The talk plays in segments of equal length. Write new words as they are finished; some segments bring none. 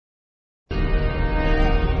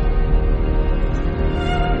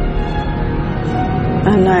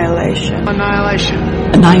Annihilation. Annihilation.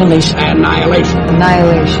 Annihilation. Annihilation.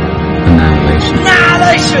 Annihilation. Annihilation.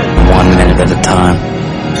 Annihilation! 1 minute at a time.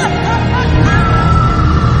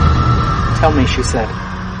 Tell me, she said,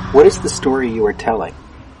 what is the story you are telling?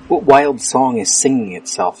 What wild song is singing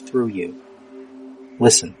itself through you?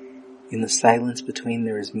 Listen. In the silence between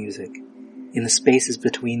there is music. In the spaces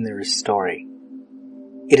between there is story.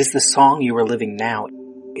 It is the song you are living now.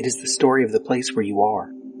 It is the story of the place where you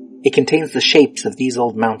are. It contains the shapes of these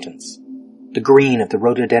old mountains, the green of the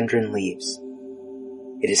rhododendron leaves.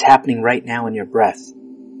 It is happening right now in your breath,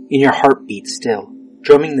 in your heartbeat still,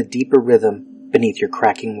 drumming the deeper rhythm beneath your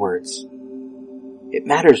cracking words. It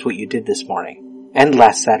matters what you did this morning, and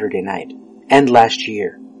last Saturday night, and last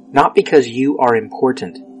year, not because you are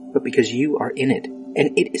important, but because you are in it,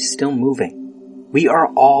 and it is still moving. We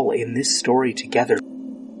are all in this story together.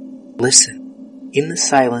 Listen. In the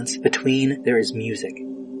silence between there is music.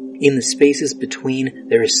 In the spaces between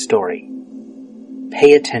there is story.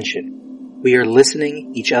 Pay attention. We are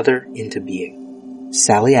listening each other into being.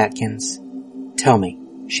 Sally Atkins, tell me,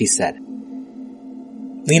 she said.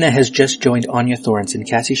 Lena has just joined Anya Thornton,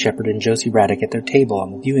 Cassie Shepard, and Josie Raddick at their table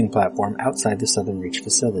on the viewing platform outside the Southern Reach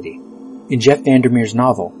facility. In Jeff Vandermeer's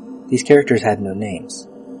novel, these characters had no names.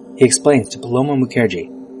 He explains to Paloma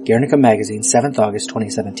Mukherjee, Guernica Magazine, 7th August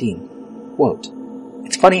 2017, quote,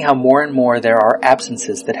 "It's funny how more and more there are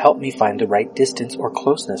absences that help me find the right distance or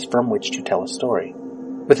closeness from which to tell a story.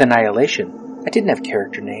 With Annihilation, I didn't have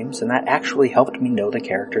character names, and that actually helped me know the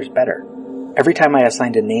characters better. Every time I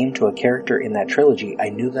assigned a name to a character in that trilogy, I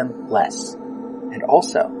knew them less. And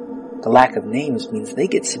also, the lack of names means they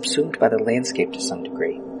get subsumed by the landscape to some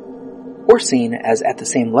degree, or seen as at the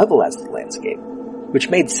same level as the landscape, which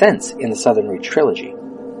made sense in the Southern Reach trilogy."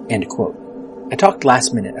 End quote. I talked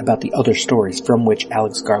last minute about the other stories from which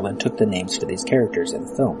Alex Garland took the names for these characters in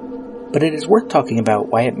the film, but it is worth talking about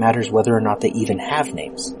why it matters whether or not they even have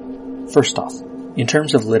names. First off, in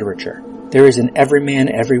terms of literature, there is an every man,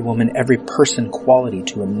 every woman, every person quality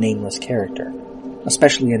to a nameless character,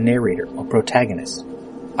 especially a narrator or protagonist.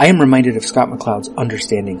 I am reminded of Scott McCloud's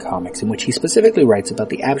Understanding Comics, in which he specifically writes about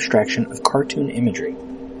the abstraction of cartoon imagery,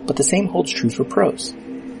 but the same holds true for prose.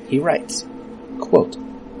 He writes, quote,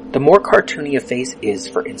 "The more cartoony a face is,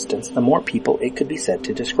 for instance, the more people it could be said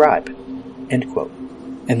to describe." End quote.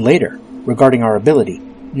 And later, regarding our ability,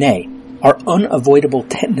 nay, our unavoidable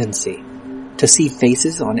tendency to see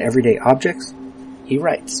faces on everyday objects, he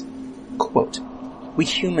writes, quote, "We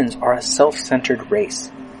humans are a self-centered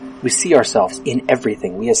race. We see ourselves in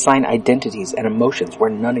everything. We assign identities and emotions where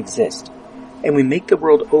none exist. And we make the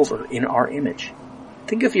world over in our image.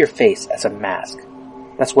 Think of your face as a mask.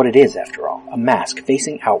 That's what it is, after all. A mask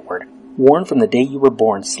facing outward, worn from the day you were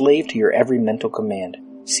born, slave to your every mental command,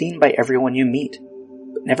 seen by everyone you meet,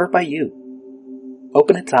 but never by you.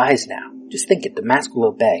 Open its eyes now. Just think it. The mask will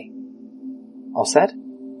obey. All set?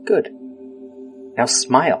 Good. Now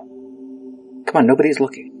smile. Come on, nobody's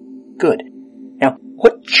looking. Good. Now,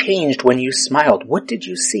 what changed when you smiled? What did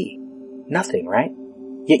you see? Nothing, right?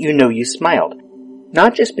 Yet you know you smiled.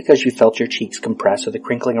 Not just because you felt your cheeks compress or the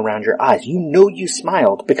crinkling around your eyes. You know you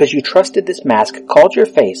smiled because you trusted this mask called your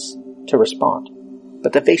face to respond.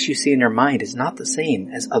 But the face you see in your mind is not the same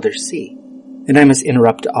as others see. And I must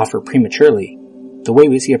interrupt to offer prematurely, the way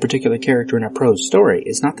we see a particular character in a prose story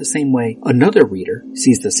is not the same way another reader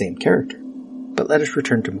sees the same character. But let us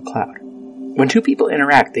return to McCloud. When two people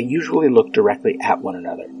interact, they usually look directly at one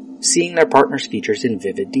another, seeing their partner's features in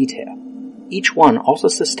vivid detail. Each one also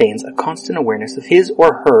sustains a constant awareness of his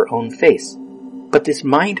or her own face. But this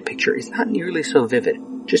mind picture is not nearly so vivid,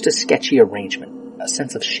 just a sketchy arrangement, a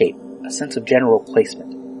sense of shape, a sense of general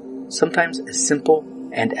placement, sometimes as simple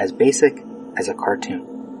and as basic as a cartoon.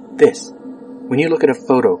 This, when you look at a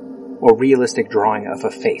photo or realistic drawing of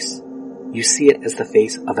a face, you see it as the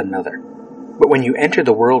face of another. But when you enter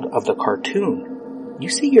the world of the cartoon, you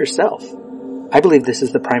see yourself. I believe this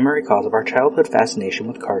is the primary cause of our childhood fascination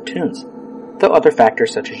with cartoons, though other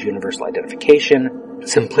factors such as universal identification,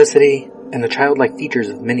 simplicity, and the childlike features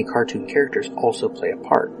of many cartoon characters also play a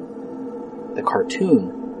part. The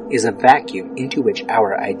cartoon is a vacuum into which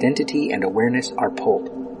our identity and awareness are pulled,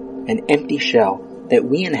 an empty shell that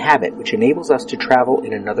we inhabit which enables us to travel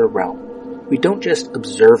in another realm. We don't just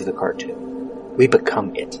observe the cartoon, we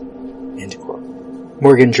become it." End quote.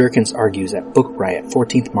 Morgan Jerkins argues at Book Riot,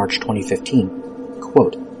 14th March 2015,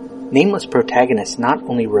 quote, "Nameless protagonists not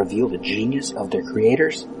only reveal the genius of their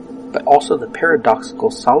creators, but also the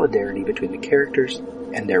paradoxical solidarity between the characters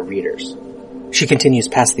and their readers." She continues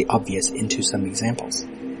past the obvious into some examples.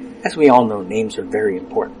 As we all know, names are very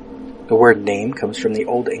important. The word name comes from the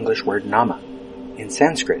Old English word nama. In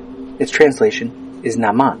Sanskrit, its translation is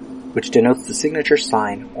Naman, which denotes the signature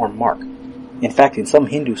sign or mark. In fact, in some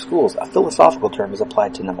Hindu schools, a philosophical term is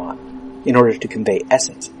applied to Naman in order to convey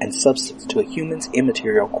essence and substance to a human's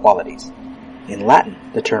immaterial qualities. In Latin,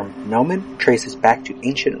 the term nomen traces back to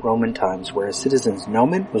ancient Roman times where a citizen's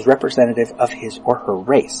nomen was representative of his or her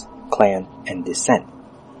race, clan, and descent.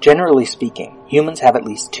 Generally speaking, humans have at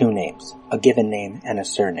least two names, a given name and a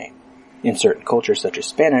surname. In certain cultures such as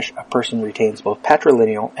Spanish, a person retains both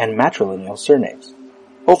patrilineal and matrilineal surnames.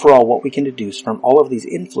 Overall, what we can deduce from all of these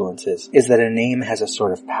influences is that a name has a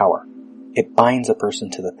sort of power. It binds a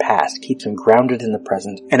person to the past, keeps him grounded in the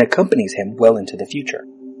present, and accompanies him well into the future.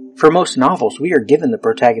 For most novels, we are given the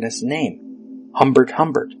protagonist's name. Humbert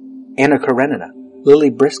Humbert, Anna Karenina, Lily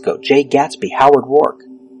Briscoe, Jay Gatsby, Howard Rourke.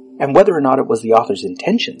 And whether or not it was the author's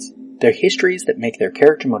intentions, their histories that make their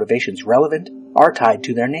character motivations relevant are tied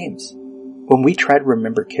to their names. When we try to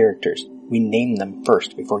remember characters, we name them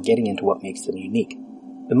first before getting into what makes them unique.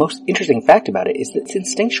 The most interesting fact about it is that it's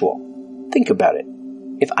instinctual. Think about it.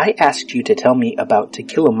 If I asked you to tell me about To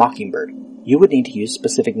Kill a Mockingbird, you would need to use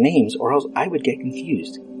specific names or else I would get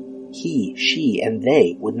confused. He, she, and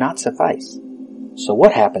they would not suffice. So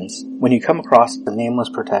what happens when you come across a nameless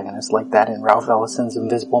protagonist like that in Ralph Ellison's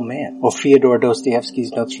Invisible Man or Fyodor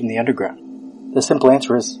Dostoevsky's Notes from the Underground? The simple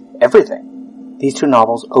answer is everything. These two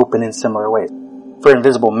novels open in similar ways. For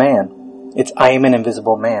Invisible Man, it's I am an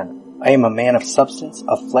invisible man. I am a man of substance,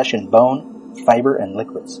 of flesh and bone, fiber and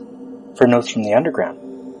liquids. For Notes from the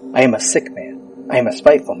Underground, I am a sick man. I am a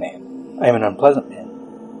spiteful man. I am an unpleasant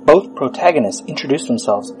man. Both protagonists introduce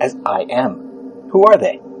themselves as I am. Who are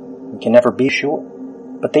they? We can never be sure.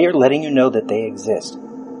 But they are letting you know that they exist.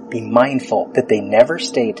 Be mindful that they never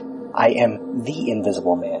state, I am the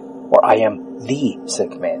invisible man, or I am the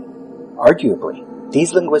sick man. Arguably,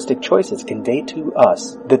 these linguistic choices convey to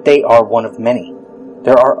us that they are one of many.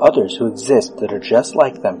 There are others who exist that are just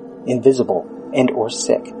like them, invisible and or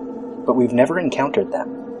sick, but we've never encountered them.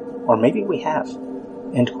 Or maybe we have.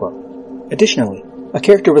 End quote. Additionally, a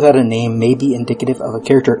character without a name may be indicative of a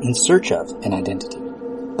character in search of an identity.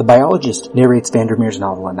 The biologist narrates Vandermeer's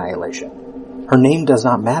novel Annihilation. Her name does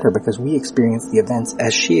not matter because we experience the events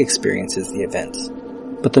as she experiences the events.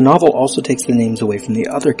 But the novel also takes the names away from the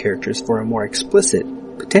other characters for a more explicit,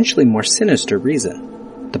 potentially more sinister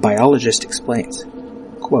reason. The biologist explains,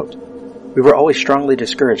 quote, "We were always strongly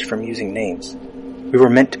discouraged from using names. We were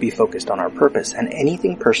meant to be focused on our purpose, and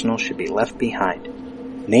anything personal should be left behind.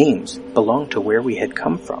 Names belong to where we had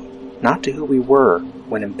come from, not to who we were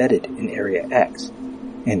when embedded in Area X."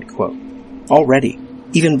 End quote. Already,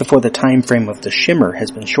 even before the time frame of The Shimmer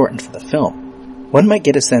has been shortened for the film, one might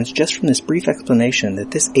get a sense just from this brief explanation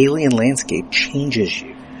that this alien landscape changes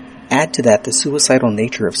you. Add to that the suicidal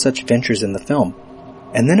nature of such ventures in the film,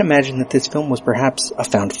 and then imagine that this film was perhaps a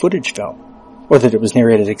found footage film, or that it was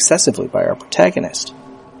narrated excessively by our protagonist,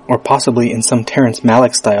 or possibly in some Terrence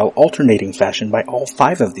Malick-style alternating fashion by all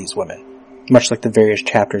five of these women, much like the various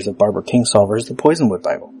chapters of Barbara Kingsolver's The Poisonwood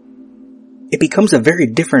Bible. It becomes a very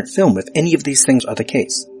different film if any of these things are the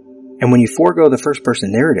case, and when you forego the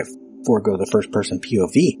first-person narrative, forego the first-person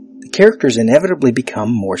POV, the characters inevitably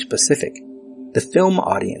become more specific. The film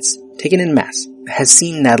audience, taken en masse, has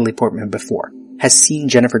seen Natalie Portman before, has seen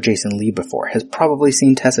Jennifer Jason Leigh before, has probably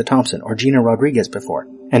seen Tessa Thompson or Gina Rodriguez before,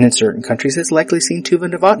 and in certain countries has likely seen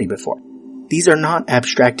Tuva Novotny before. These are not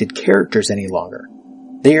abstracted characters any longer.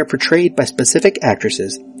 They are portrayed by specific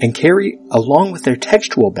actresses and carry, along with their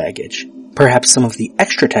textual baggage, perhaps some of the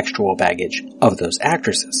extra-textual baggage of those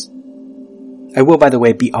actresses. I will, by the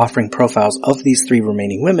way, be offering profiles of these three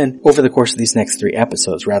remaining women over the course of these next 3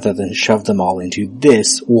 episodes, rather than shove them all into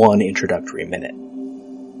this one introductory minute.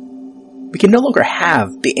 We can no longer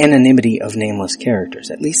have the anonymity of nameless characters,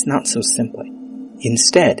 at least not so simply.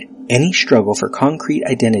 Instead, any struggle for concrete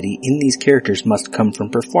identity in these characters must come from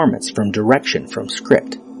performance, from direction, from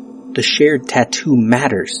script. The shared tattoo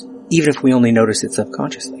matters, even if we only notice it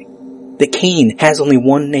subconsciously. That Cain has only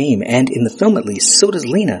one name, and in the film at least, so does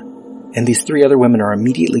Lena, and these 3 other women are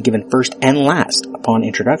immediately given first and last upon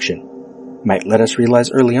introduction, might let us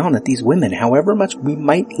realize early on that these women, however much we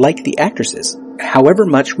might like the actresses, however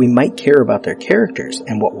much we might care about their characters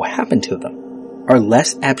and what will happen to them, are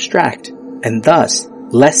less abstract, and thus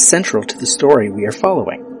less central to the story we are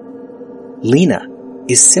following. Lena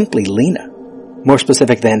is simply Lena, more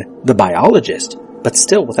specific than the biologist, but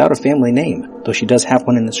still without a family name, though she does have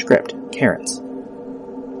one in the script, Karen's.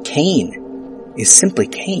 Cain is simply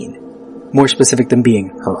Cain, more specific than being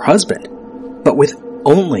her husband, but with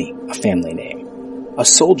only a family name, a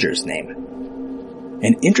soldier's name.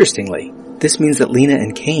 And interestingly, this means that Lena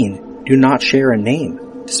and Cain do not share a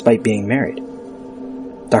name despite being married.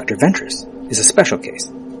 Dr. Ventress is a special case,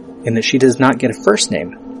 in that she does not get a first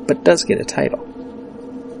name, but does get a title.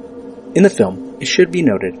 In the film, it should be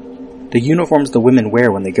noted, the uniforms the women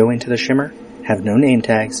wear when they go into the Shimmer have no name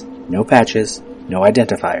tags, no patches, no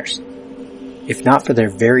identifiers. If not for their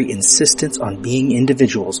very insistence on being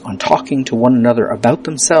individuals, on talking to one another about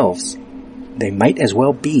themselves, they might as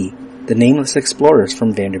well be the nameless explorers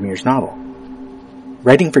from Vandermeer's novel.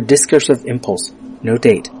 Writing for Discursive Impulse, no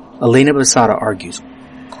date, Elena Basada argues,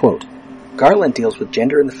 quote, Garland deals with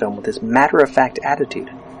gender in the film with this matter-of-fact attitude.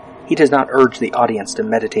 He does not urge the audience to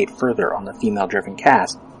meditate further on the female-driven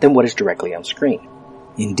cast than what is directly on screen.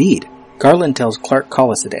 Indeed, Garland tells Clark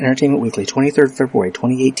Collis at Entertainment Weekly 23rd February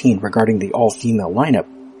 2018 regarding the all-female lineup,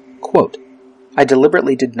 quote, I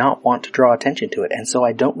deliberately did not want to draw attention to it, and so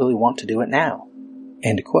I don't really want to do it now.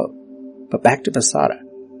 End quote. But back to Basada.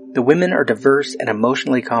 The women are diverse and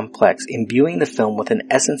emotionally complex, imbuing the film with an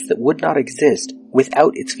essence that would not exist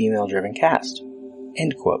without its female-driven cast.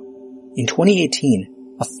 End quote. In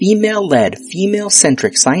 2018, a female-led,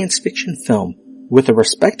 female-centric science fiction film with a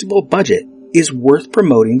respectable budget is worth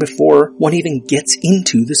promoting before one even gets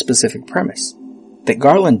into the specific premise. That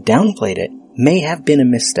Garland downplayed it may have been a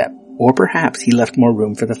misstep, or perhaps he left more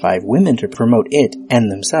room for the 5 women to promote it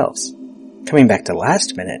and themselves. Coming back to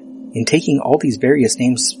Last Minute, in taking all these various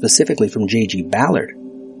names specifically from J.G. Ballard,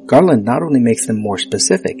 Garland not only makes them more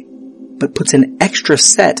specific, but puts an extra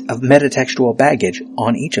set of metatextual baggage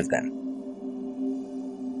on each of them.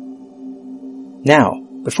 Now,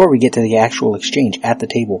 before we get to the actual exchange at the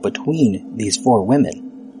table between these 4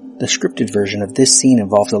 women, the scripted version of this scene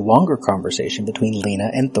involves a longer conversation between Lena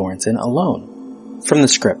and Thornton alone. From the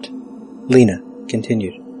script, Lena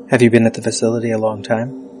continued, Have you been at the facility a long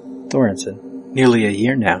time? Thornton, Nearly a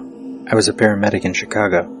year now. I was a paramedic in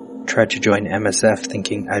Chicago. Tried to join MSF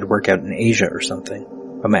thinking I'd work out in Asia or something,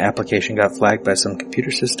 but my application got flagged by some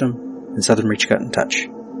computer system, and Southern Reach got in touch.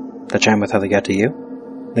 That chime with how they got to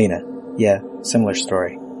you? Lena, yeah, similar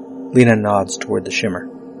story. Lena nods toward the Shimmer.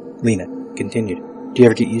 Lena continued, Do you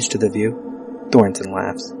ever get used to the view? Thornton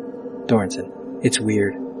laughs. Thornton, it's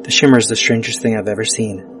weird. The Shimmer's the strangest thing I've ever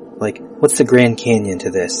seen. Like, what's the Grand Canyon to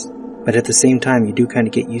this? But at the same time, you do kind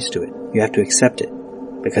of get used to it. You have to accept it,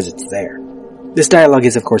 because it's there. This dialogue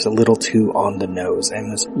is, of course, a little too on the nose,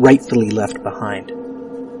 and was rightfully left behind.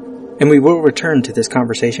 And we will return to this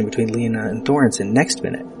conversation between Lena and Thornton next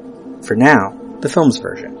minute. For now, the film's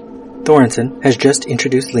version. Thornton has just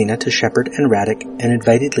introduced Lena to Shepard and Radek and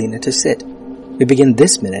invited Lena to sit. We begin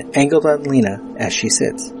this minute angled on Lena as she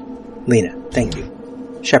sits. Lena, thank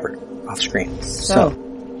you. Shepard, off screen.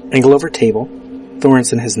 So, angle over table.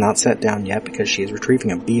 Thornton has not sat down yet because she is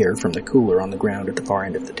retrieving a beer from the cooler on the ground at the far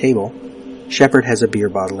end of the table. Shepard has a beer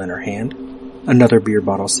bottle in her hand. Another beer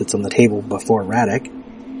bottle sits on the table before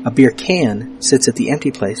Radek. A beer can sits at the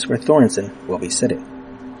empty place where Thornton will be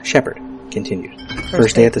sitting. Shepard continued.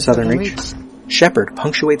 First day at the Southern Reach? Shepard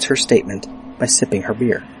punctuates her statement by sipping her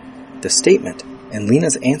beer. The statement, and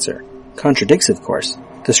Lena's answer, contradicts, of course,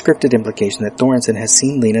 the scripted implication that Thornton has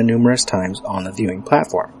seen Lena numerous times on the viewing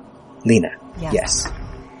platform. Lena, yes.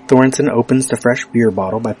 Thornton opens the fresh beer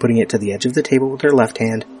bottle by putting it to the edge of the table with her left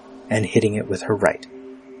hand and hitting it with her right.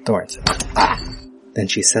 Thornton, Then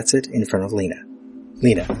she sets it in front of Lena.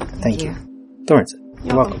 Lena, thank you. Thornton,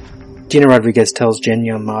 you're welcome. Gina Rodriguez tells Jen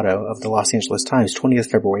Yamato of the Los Angeles Times 20th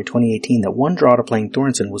February 2018 that one draw to playing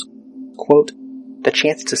Thornton was, quote, the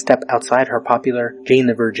chance to step outside her popular Jane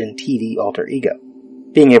the Virgin TV alter ego.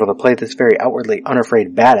 Being able to play this very outwardly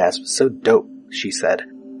unafraid badass was so dope, she said.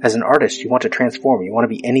 As an artist, you want to transform, you want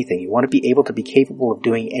to be anything, you want to be able to be capable of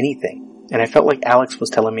doing anything, and I felt like Alex was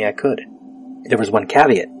telling me I could. There was one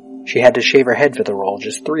caveat. She had to shave her head for the role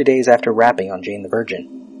just 3 days after rapping on Jane the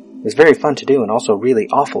Virgin. It was very fun to do and also really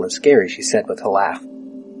awful and scary, she said with a laugh.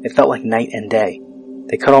 It felt like night and day.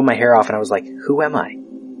 They cut all my hair off and I was like, who am I?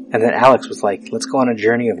 And then Alex was like, let's go on a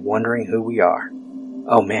journey of wondering who we are.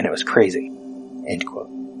 Oh man, it was crazy. End quote.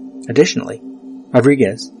 Additionally,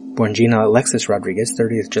 Rodriguez, born Gina Alexis Rodriguez,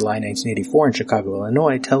 30th July 1984 in Chicago,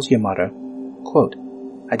 Illinois, tells Yamato, quote,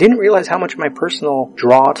 I didn't realize how much my personal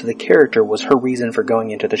draw to the character was her reason for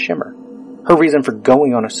going into the Shimmer. Her reason for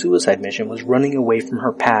going on a suicide mission was running away from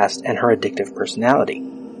her past and her addictive personality,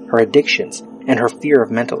 her addictions, and her fear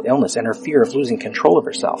of mental illness and her fear of losing control of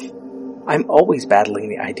herself. I'm always battling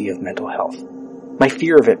the idea of mental health. My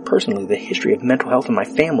fear of it personally, the history of mental health in my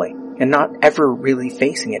family, and not ever really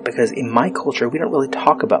facing it because in my culture we don't really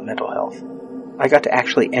talk about mental health. I got to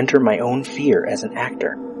actually enter my own fear as an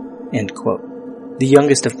actor. End quote. The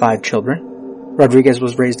youngest of 5 children, Rodriguez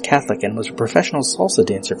was raised Catholic and was a professional salsa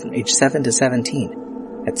dancer from age 7 to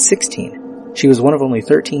 17. At 16, She was one of only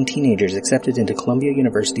 13 teenagers accepted into Columbia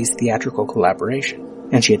University's theatrical collaboration,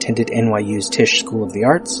 and she attended NYU's Tisch School of the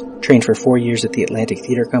Arts, trained for 4 years at the Atlantic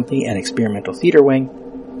Theater Company and Experimental Theater Wing.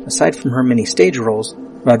 Aside from her many stage roles,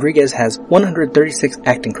 Rodriguez has 136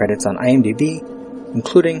 acting credits on IMDb,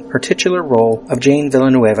 including her titular role of Jane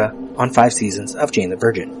Villanueva on 5 seasons of Jane the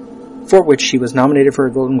Virgin, for which she was nominated for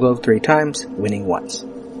a Golden Globe 3 times, winning once.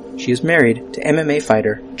 She is married to MMA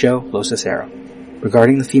fighter Joe Lo Cicero.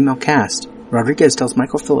 Regarding the female cast, Rodriguez tells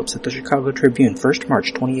Michael Phillips at the Chicago Tribune 1st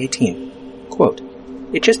March 2018, quote,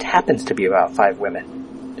 "It just happens to be about 5 women.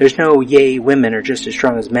 There's no yay, women are just as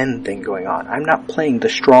strong as men thing going on. I'm not playing the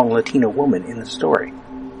strong Latina woman in the story.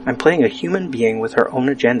 I'm playing a human being with her own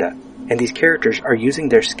agenda, and these characters are using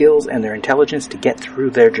their skills and their intelligence to get through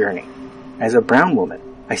their journey. As a brown woman,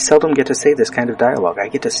 I seldom get to say this kind of dialogue. I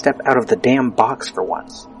get to step out of the damn box for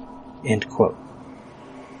once." End quote.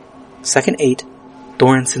 Second 8,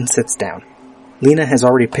 Thorensen sits down. Lena has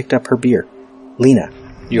already picked up her beer. Lena,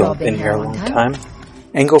 you all been here a long time?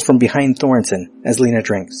 Angle from behind Thorensen as Lena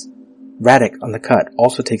drinks. Radek on the cut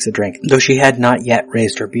also takes a drink, though she had not yet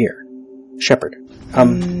raised her beer. Shepard.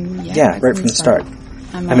 Yeah, right from the start.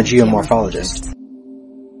 I'm a geomorphologist.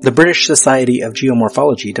 The British Society of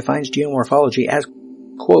Geomorphology defines geomorphology as,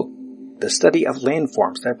 quote, "the study of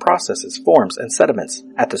landforms, their processes, forms, and sediments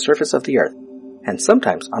at the surface of the Earth, and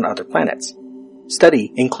sometimes on other planets.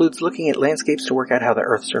 Study includes looking at landscapes to work out how the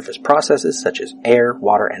Earth's surface processes, such as air,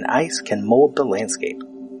 water, and ice, can mold the landscape.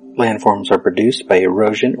 Landforms are produced by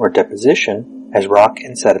erosion or deposition, as rock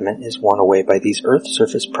and sediment is worn away by these Earth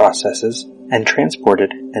surface processes and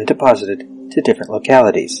transported and deposited to different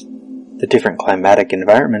localities. The different climatic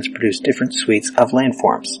environments produce different suites of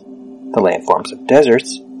landforms. The landforms of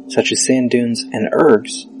deserts, such as sand dunes and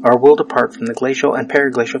ergs, are worlds apart from the glacial and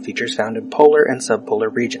periglacial features found in polar and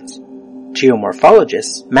subpolar regions.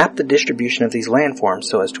 Geomorphologists map the distribution of these landforms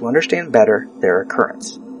so as to understand better their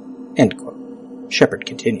occurrence." End quote. Shepard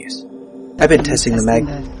continues. "I've been testing the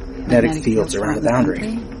magnetic fields around a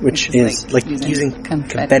boundary, which is like using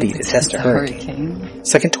confetti to test a hurricane."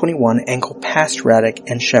 Second 21, Angle past Radek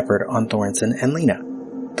and Shepard on Thorensen and Lena.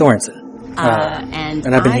 Thorensen.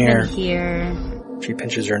 And I've been here. She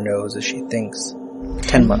pinches her nose as she thinks.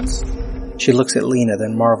 10 months. She looks at Lena,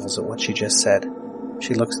 then marvels at what she just said.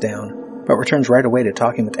 She looks down, but returns right away to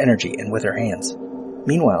talking with energy and with her hands.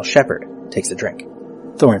 Meanwhile, Shepard takes a drink.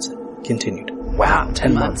 Thorensen continued. "Wow,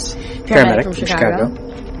 10 months. Paramedic from Chicago.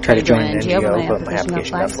 Tried to join an NGO, but my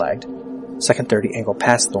application got flagged." Second 30, Angle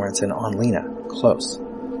past Thorensen on Lena. Close.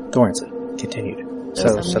 Thorensen continued.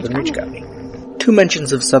 "So, Southern Reach got me." 2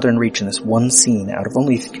 mentions of Southern Reach in this one scene out of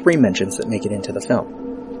only 3 mentions that make it into the film.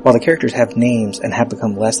 While the characters have names and have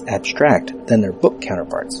become less abstract than their book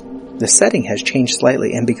counterparts, the setting has changed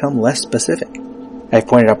slightly and become less specific. I've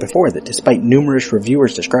pointed out before that despite numerous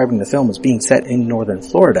reviewers describing the film as being set in northern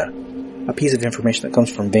Florida, a piece of information that comes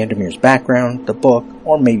from Vandermeer's background, the book,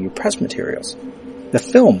 or maybe press materials, the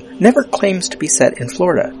film never claims to be set in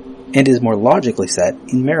Florida, and is more logically set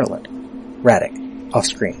in Maryland. Radek, off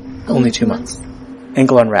screen, only 2 months.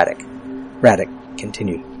 Angle on Radek. Radek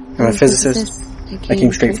continued. "I'm a physicist. I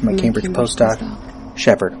came straight from a Cambridge postdoc."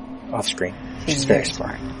 Shepard, off screen. "She's very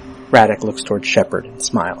smart." Radek looks towards Shepard and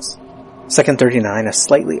smiles. Second 39, a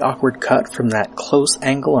slightly awkward cut from that close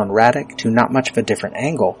angle on Radek to not much of a different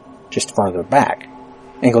angle, just farther back.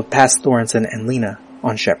 Angled past Thorensen and Lena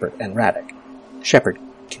on Shepard and Radek. Shepard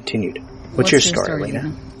continued. What's your story,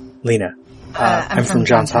 Lena? Lena. I'm from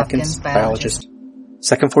Johns Hopkins, biologist.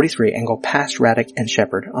 Second 43, angle past Radek and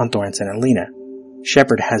Shepard on Thorensen and Lena.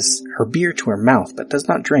 Shepard has her beer to her mouth, but does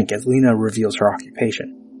not drink as Lena reveals her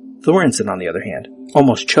occupation. Thorensen, on the other hand,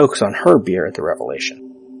 almost chokes on her beer at the revelation.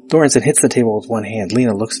 Thorensen hits the table with one hand.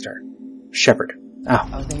 Lena looks at her. Shepard.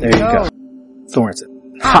 Oh, there you go. Thorensen.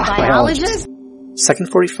 Ha, biologist! Second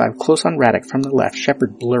 45, close on Radek from the left,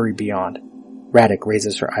 Shepard blurry beyond. Radek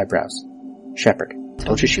raises her eyebrows. Shepard.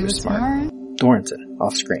 Told you she was smart. Thorensen,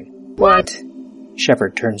 off screen. What?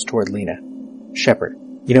 Shepard turns toward Lena. Shepard.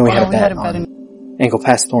 You know we had a bet on. Angle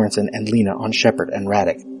past Thorensen and Lena on Shepard and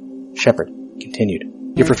Radek. Shepard continued.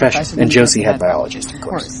 Your profession. And Josie had biologist, of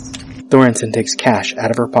course. Thorensen takes cash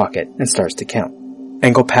out of her pocket and starts to count.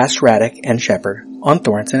 Angle past Radek and Shepard on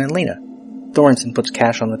Thorensen and Lena. Thorensen puts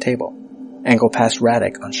cash on the table. Angle past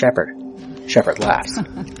Radek on Shepard. Shepard laughs.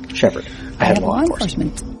 Shepard. I had law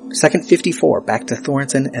enforcement. Second 54, back to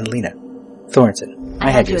Thorensen and Lena. Thorensen.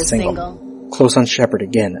 I had you a single. Close on Shepard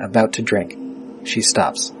again, about to drink. She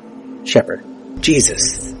stops. Shepard.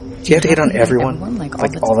 Jesus. Do you have to hit on everyone?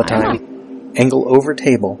 Like all the time? Angle over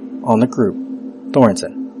table on the group.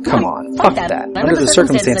 Thorensen. Come on. Fuck that. Under the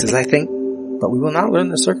circumstances, I think. but we will not learn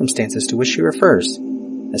the circumstances to which she refers,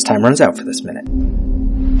 as time runs out for this minute.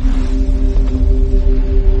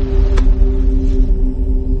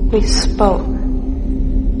 We spoke.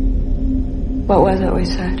 What was it we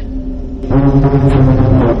said?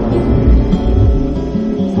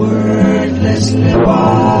 Wordlessly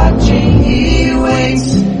watching, he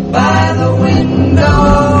waits by the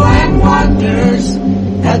window and wonders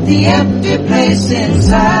at the empty place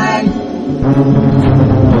inside.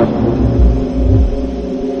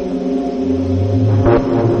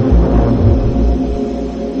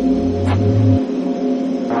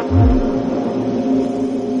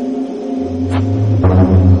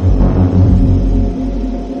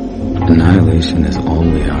 Annihilation is all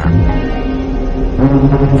we are.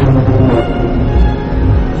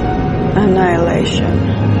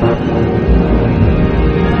 Annihilation.